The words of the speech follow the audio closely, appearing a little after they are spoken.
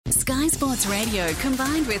Sky Sports Radio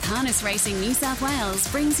combined with Harness Racing New South Wales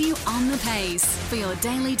brings you On the Pace for your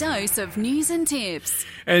daily dose of news and tips.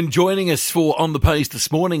 And joining us for On the Pace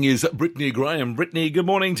this morning is Brittany Graham. Brittany, good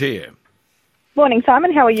morning to you. Morning,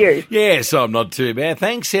 Simon. How are you? Yes, I'm not too bad.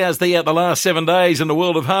 Thanks. How's the last 7 days in the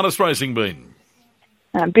world of harness racing been?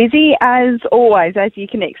 Busy as always, as you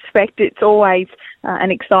can expect. It's always an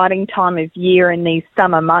exciting time of year in these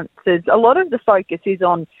summer months. As a lot of the focus is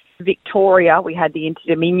on Victoria. We had the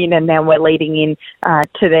Inter-Dominion and now we're leading in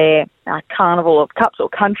to their Carnival of Cups or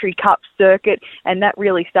Country Cup circuit, and that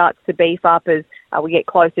really starts to beef up as we get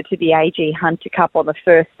closer to the AG Hunter Cup on the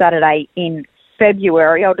first Saturday in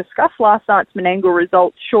February. I'll discuss last night's Menangle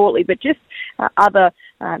results shortly, but just other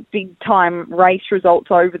big-time race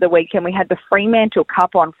results over the weekend. We had the Fremantle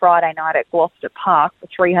Cup on Friday night at Gloucester Park for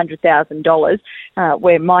 $300,000,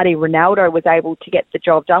 where Mighty Ronaldo was able to get the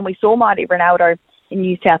job done. We saw Mighty Ronaldo in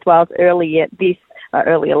New South Wales earlier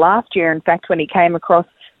last year, in fact, when he came across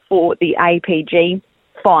for the APG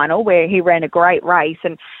final, where he ran a great race,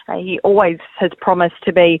 and he always has promised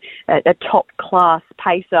to be a top-class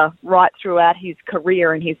pacer right throughout his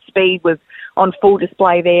career, and his speed was on full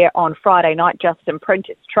display there on Friday night. Justin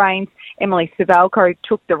Prentice trains. Emily Savalco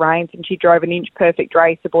took the reins, and she drove an inch-perfect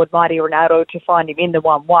race aboard Mighty Ronaldo to find him in the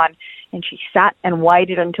 1-1, and she sat and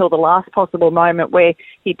waited until the last possible moment where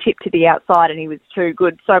he tipped to the outside and he was too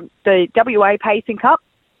good. So the WA Pacing Cup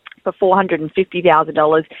for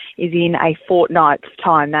 $450,000 is in a fortnight's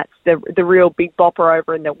time. That's the real big bopper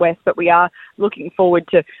over in the west, but we are looking forward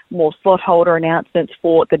to more slot holder announcements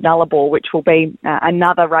for the Nullarbor, which will be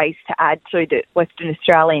another race to add to the Western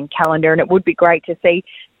Australian calendar, and it would be great to see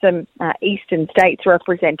some eastern states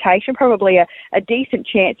representation, probably a decent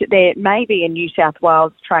chance that there may be a New South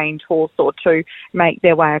Wales trained horse or two make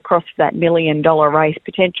their way across that $1 million race,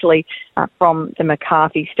 potentially from the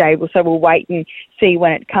McCarthy stable. So we'll wait and see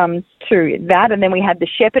when it comes to that. And then we had the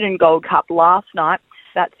Shepparton Gold Cup last night,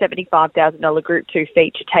 that $75,000 Group 2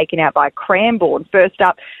 feature taken out by Cranbourne. First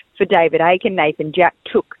up for David Aiken, Nathan Jack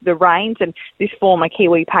took the reins, and this former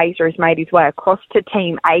Kiwi pacer has made his way across to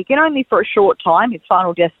Team Aiken only for a short time. His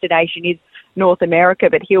final destination is North America,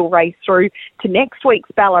 but he'll race through to next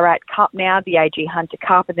week's Ballarat Cup now, the AG Hunter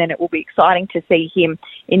Cup, and then it will be exciting to see him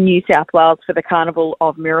in New South Wales for the Carnival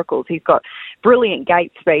of Miracles. He's got brilliant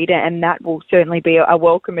gate speed, and that will certainly be a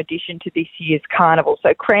welcome addition to this year's Carnival.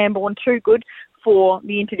 So Cranbourne, too good for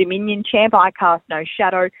the Inter-Dominion champ, I Cast No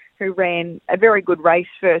Shadow, who ran a very good race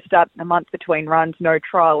first up, a month between runs, no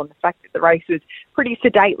trial, and the fact that the race was pretty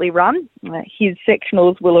sedately run. His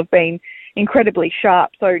sectionals will have been incredibly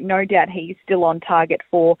sharp, so no doubt he's still on target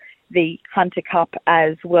for the Hunter Cup,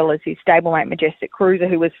 as well as his stablemate Majestic Cruiser,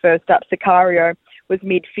 who was first up. Sicario was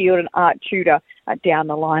midfield, and Art Tudor down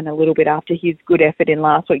the line a little bit after his good effort in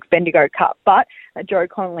last week's Bendigo Cup. But Joe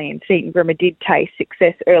Connolly and Seaton Grimmer did taste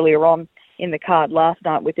success earlier on in the card last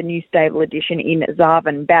night with a new stable addition in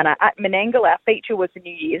Zarvan Banner. At Menangle, our feature was a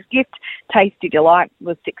New Year's gift. Tasty Delight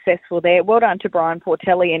was successful there. Well done to Brian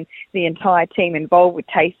Portelli and the entire team involved with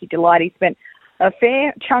Tasty Delight. He spent a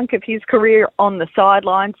fair chunk of his career on the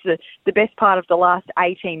sidelines. The best part of the last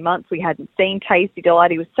 18 months we hadn't seen Tasty Delight.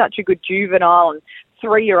 He was such a good juvenile and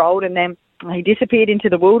 3-year-old, and then he disappeared into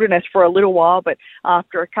the wilderness for a little while, but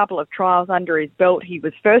after a couple of trials under his belt, he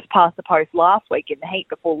was first past the post last week in the heat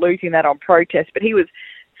before losing that on protest, but he was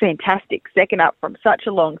fantastic. Second up from such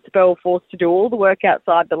a long spell, forced to do all the work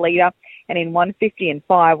outside the leader, and in 150 and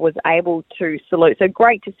 5 was able to salute. So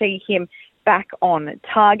great to see him back on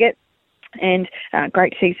target. And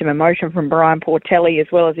great to see some emotion from Brian Portelli as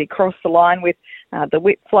well as he crossed the line with the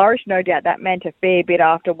whip flourish. No doubt that meant a fair bit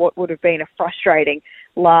after what would have been a frustrating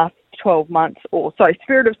last 12 months or so.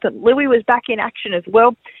 Spirit of St. Louis was back in action as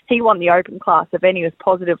well. He won the open class event. He was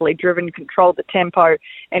positively driven, controlled the tempo,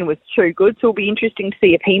 and was too good. So it'll be interesting to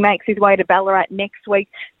see if he makes his way to Ballarat next week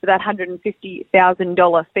for that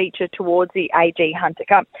 $150,000 feature towards the AG Hunter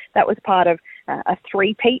Cup. That was part of a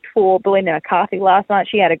three-peat for Belinda McCarthy last night.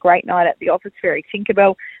 She had a great night at the Office Ferry.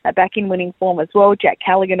 Tinkerbell back in winning form as well. Jack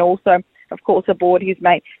Callaghan also, of course, aboard his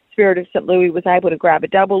mate Spirit of St. Louis was able to grab a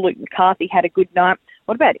double. Luke McCarthy had a good night.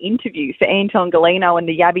 What about interviews for Anton Galino and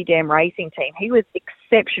the Yabby Dam racing team? He was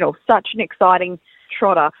exceptional. Such an exciting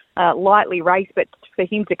trotter. Lightly raced, but for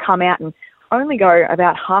him to come out and only go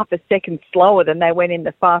about half a second slower than they went in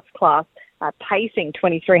the fast class pacing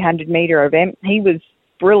 2,300 metre event, he was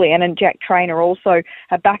brilliant. And Jack Trainer also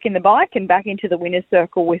back in the bike and back into the winner's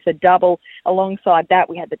circle with a double. Alongside that,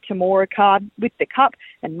 we had the Tamora card with the cup,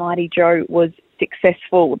 and Mighty Joe was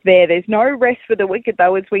successful there. There's no rest for the wicked,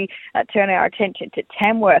 though, as we turn our attention to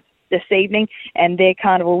Tamworth this evening, and their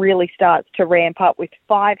carnival really starts to ramp up with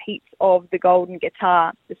 5 heats of the Golden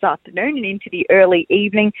Guitar this afternoon and into the early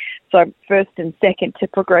evening. So first and second to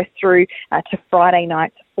progress through to Friday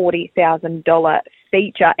night's $40,000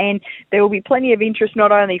 feature. And there will be plenty of interest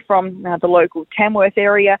not only from the local Tamworth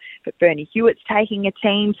area, but Bernie Hewitt's taking a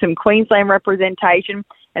team, some Queensland representation,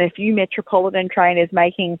 and a few Metropolitan trainers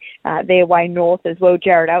making their way north as well.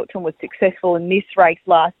 Jared Elton was successful in this race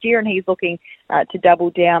last year, and he's looking to double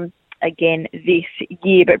down again this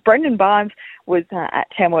year. But Brendan Barnes was at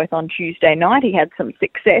Tamworth on Tuesday night. He had some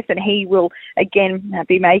success, and he will again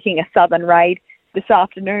be making a southern raid this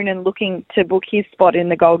afternoon and looking to book his spot in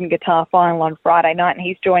the Golden Guitar final on Friday night. And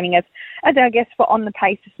he's joining us as our guest for On the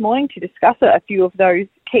Pace this morning to discuss a few of those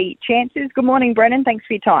key chances. Good morning, Brendan. Thanks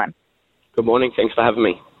for your time. Good morning. Thanks for having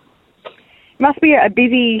me. It must be a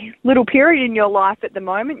busy little period in your life at the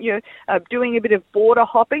moment. You're doing a bit of border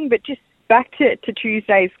hopping, but just back to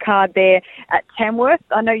Tuesday's card there at Tamworth.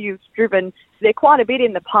 I know you've driven there quite a bit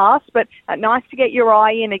in the past, but nice to get your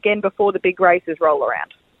eye in again before the big races roll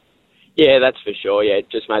around. Yeah, that's for sure. Yeah,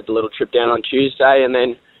 just made the little trip down on Tuesday and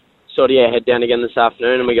then sort of head down again this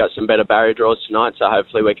afternoon, and we got some better barrier draws tonight, so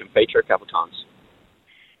hopefully we can feature a couple of times.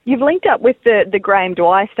 You've linked up with the Graham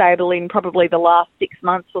Dwyer stable in probably the last 6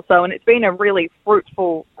 months or so, and it's been a really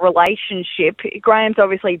fruitful relationship. Graham's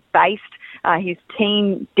obviously based his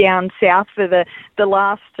team down south for the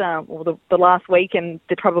last week and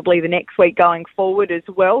probably the next week going forward as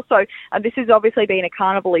well. So this has obviously been a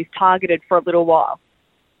carnival he's targeted for a little while.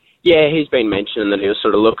 Yeah, he's been mentioning that he was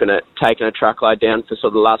sort of looking at taking a truckload down for sort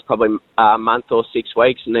of the last probably month or 6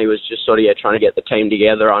 weeks, and he was just sort of trying to get the team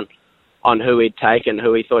together on who he'd take and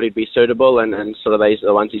who he thought he'd be suitable, and sort of these are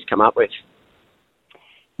the ones he's come up with.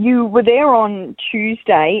 You were there on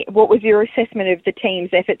Tuesday. What was your assessment of the team's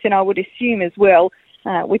efforts? And I would assume as well,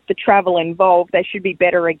 with the travel involved, they should be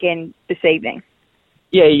better again this evening.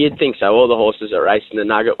 Yeah, you'd think so. All the horses that raced in the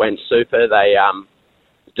Nugget went super. They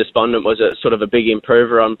Despondent was a sort of a big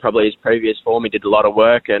improver on probably his previous form. He did a lot of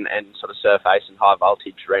work and sort of Surface and High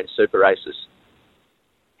Voltage ran super races.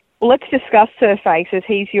 Well, let's discuss Surface as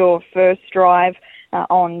he's your first drive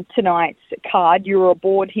on tonight's card. You were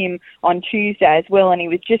aboard him on Tuesday as well, and he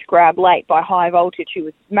was just grabbed late by High Voltage, who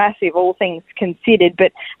was massive, all things considered.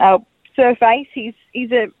 But Surface,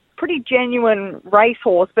 he's a pretty genuine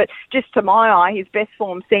racehorse, but just to my eye, his best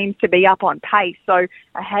form seems to be up on pace. So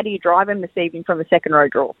how do you drive him this evening from the second row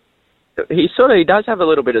draw? He does have a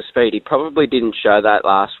little bit of speed. He probably didn't show that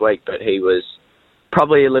last week, but he was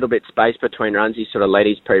probably a little bit spaced between runs. He sort of led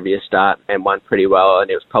his previous start and won pretty well,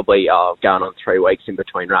 and it was probably going on 3 weeks in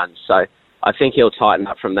between runs. So I think he'll tighten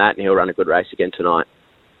up from that and he'll run a good race again tonight.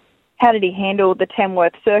 How did he handle the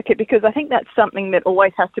Tamworth circuit? Because I think that's something that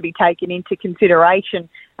always has to be taken into consideration.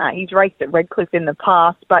 He's raced at Redcliffe in the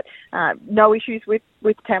past, but no issues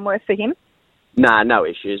with Tamworth for him? Nah, no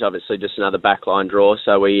issues. Obviously just another backline draw,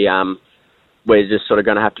 so we're just sort of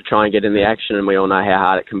going to have to try and get in the action, and we all know how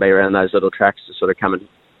hard it can be around those little tracks to sort of come and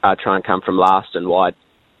try and come from last and wide.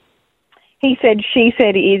 He said, she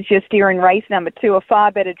said is you're steering race number 2, a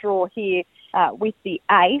far better draw here with the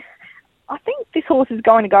Ace. I think this horse is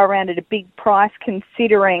going to go around at a big price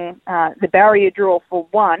considering the barrier draw for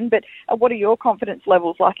one, but what are your confidence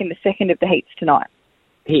levels like in the second of the heats tonight?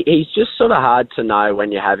 He's just sort of hard to know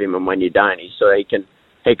when you have him and when you don't.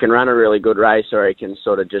 He can run a really good race, or he can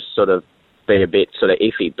sort of be a bit sort of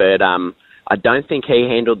iffy, but I don't think he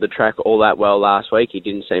handled the track all that well last week. He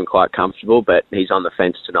didn't seem quite comfortable, but he's on the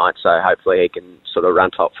fence tonight, so hopefully he can sort of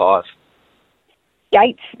run top 5.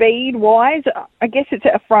 Gate speed-wise, I guess it's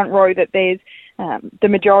a front row that there's the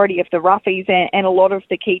majority of the roughies and a lot of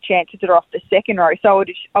the key chances are off the second row. So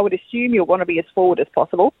I would assume you'll want to be as forward as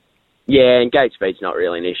possible. Yeah, and gate speed's not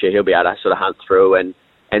really an issue. He'll be able to sort of hunt through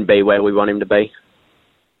and be where we want him to be.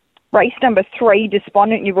 Race number 3,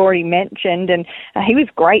 Despondent, you've already mentioned, and he was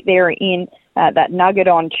great there in that Nugget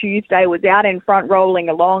on Tuesday, was out in front rolling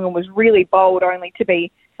along and was really bold only to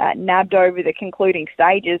be nabbed over the concluding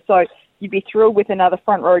stages. So you'd be thrilled with another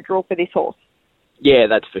front row draw for this horse. Yeah,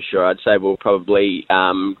 that's for sure. I'd say we'll probably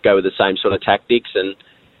go with the same sort of tactics, and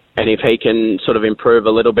if he can sort of improve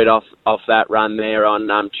a little bit off that run there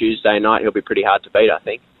on Tuesday night, he'll be pretty hard to beat, I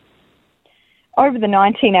think. Over the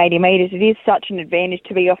 1980 metres, it is such an advantage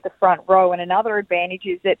to be off the front row, and another advantage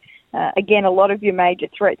is that, again, a lot of your major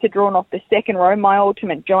threats are drawn off the second row. My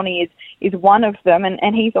Ultimate Johnny is one of them,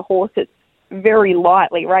 and he's a horse that's very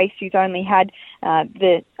lightly raced. He's only had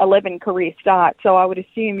the 11 career starts, so I would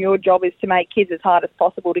assume your job is to make kids as hard as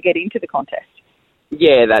possible to get into the contest.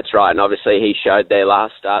 Yeah, that's right, and obviously he showed there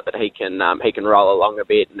last start that he can roll along a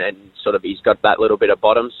bit, and then sort of he's got that little bit of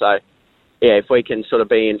bottom, so yeah, if we can sort of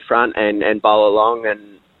be in front and bowl along,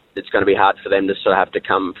 and it's going to be hard for them to sort of have to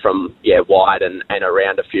come from wide and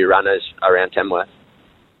around a few runners around Tamworth.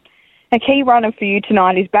 A key runner for you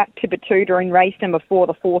tonight is back to Batuta in race number 4,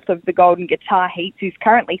 the 4th of the Golden Guitar Heats, who's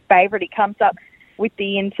currently favourite. He comes up with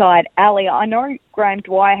the inside alley. I know Graham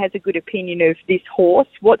Dwyer has a good opinion of this horse.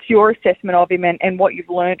 What's your assessment of him and what you've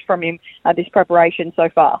learnt from him this preparation so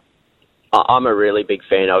far? I'm a really big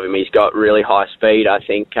fan of him. He's got really high speed. I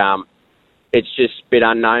think it's just a bit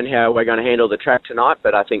unknown how we're going to handle the track tonight,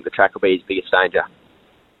 but I think the track will be his biggest danger.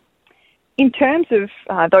 In terms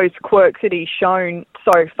of those quirks that he's shown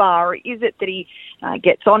so far, is it that he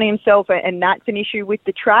gets on himself and that's an issue with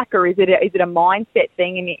the track, or is it a mindset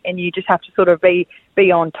thing and you just have to sort of be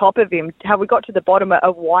on top of him? Have we got to the bottom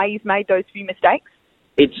of why he's made those few mistakes?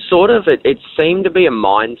 It's sort of, it seemed to be a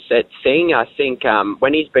mindset thing. I think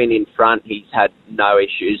when he's been in front, he's had no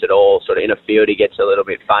issues at all. Sort of in a field, he gets a little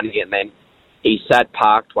bit funny, and then he sat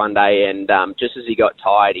parked one day, and just as he got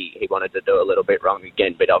tired, he wanted to do a little bit wrong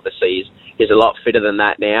again. But obviously, he's a lot fitter than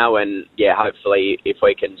that now. And yeah, hopefully, if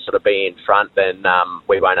we can sort of be in front, then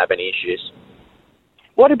we won't have any issues.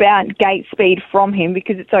 What about gate speed from him?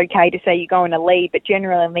 Because it's okay to say you're going to lead, but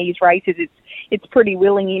generally in these races, it's pretty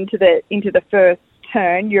willing into the first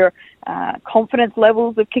turn. Your confidence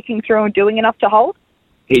levels of kicking through and doing enough to hold?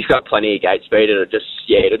 He's got plenty of gate speed. It'll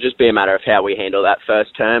just be a matter of how we handle that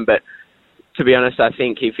first turn, but. To be honest, I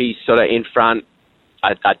think if he's sort of in front,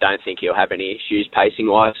 I don't think he'll have any issues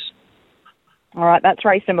pacing-wise. All right, that's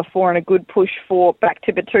race number 4 and a good push for back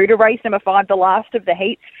to Batuta. Race number 5, the last of the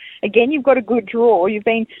heats. Again, you've got a good draw. You've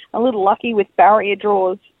been a little lucky with barrier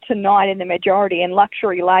draws tonight in the majority, and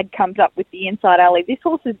Luxury Lad comes up with the inside alley. This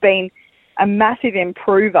horse has been a massive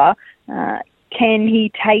improver. Can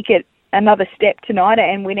he take it another step tonight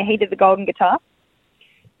and win a heat of the Golden Guitar?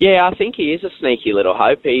 Yeah, I think he is a sneaky little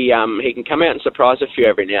hope. He can come out and surprise a few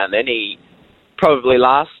every now and then. He probably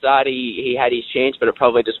last start he had his chance, but it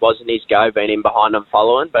probably just wasn't his go, being in behind and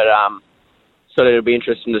following. But sort of it'll be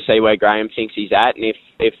interesting to see where Graham thinks he's at, and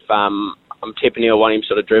if I'm tipping he'll want him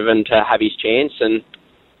sort of driven to have his chance. And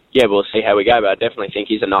yeah, we'll see how we go. But I definitely think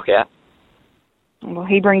he's a knockout. Well,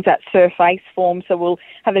 he brings that surface form, so we'll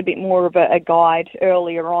have a bit more of a guide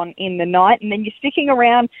earlier on in the night. And then you're sticking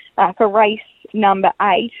around for race number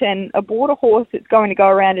 8, and a border horse that's going to go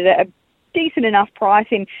around at a decent enough price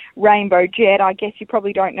in Rainbow Jet. I guess you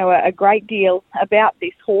probably don't know a great deal about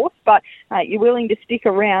this horse, but you're willing to stick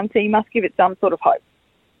around, so you must give it some sort of hope.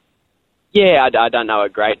 Yeah, I don't know a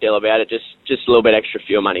great deal about it, just a little bit extra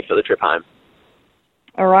fuel money for the trip home.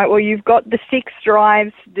 All right, well, you've got the 6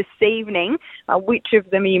 drives this evening. Which of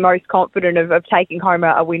them are you most confident of taking home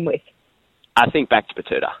a win with? I think back to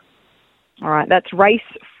Batuta. All right, that's race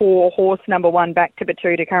 4, horse number 1, back to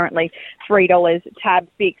Batuta, currently $3 tab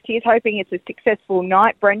fixed. He's hoping it's a successful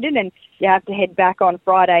night, Brendan, and you have to head back on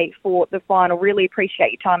Friday for the final. Really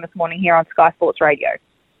appreciate your time this morning here on Sky Sports Radio.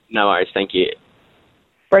 No worries, thank you.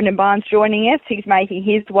 Brendan Barnes joining us. He's making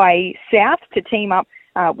his way south to team up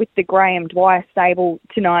with the Graham Dwyer stable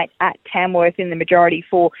tonight at Tamworth in the majority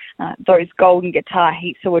for those Golden Guitar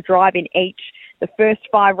Heats. So we're driving each the first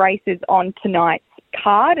 5 races on tonight's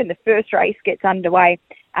card, and the first race gets underway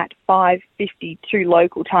at 5:52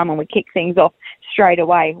 local time, and we kick things off straight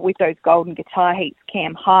away with those Golden Guitar Heats.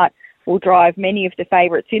 Cam Hart will drive many of the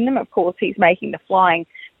favourites in them. Of course, he's making the flying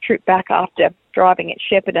trip back after driving at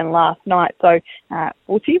Shepparton last night. So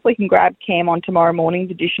we'll see if we can grab Cam on tomorrow morning's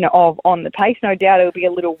edition of On the Pace. No doubt it'll be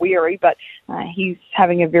a little weary, but he's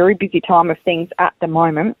having a very busy time of things at the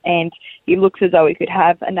moment, and he looks as though he could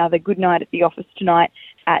have another good night at the office tonight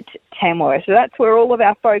at Tamworth. So that's where all of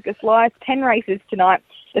our focus lies. 10 races tonight,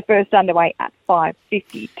 the first underway at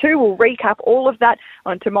 5:52. We'll recap all of that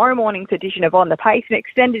on tomorrow morning's edition of On the Pace, an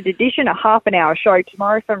extended edition, a half an hour show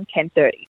tomorrow from 10:30.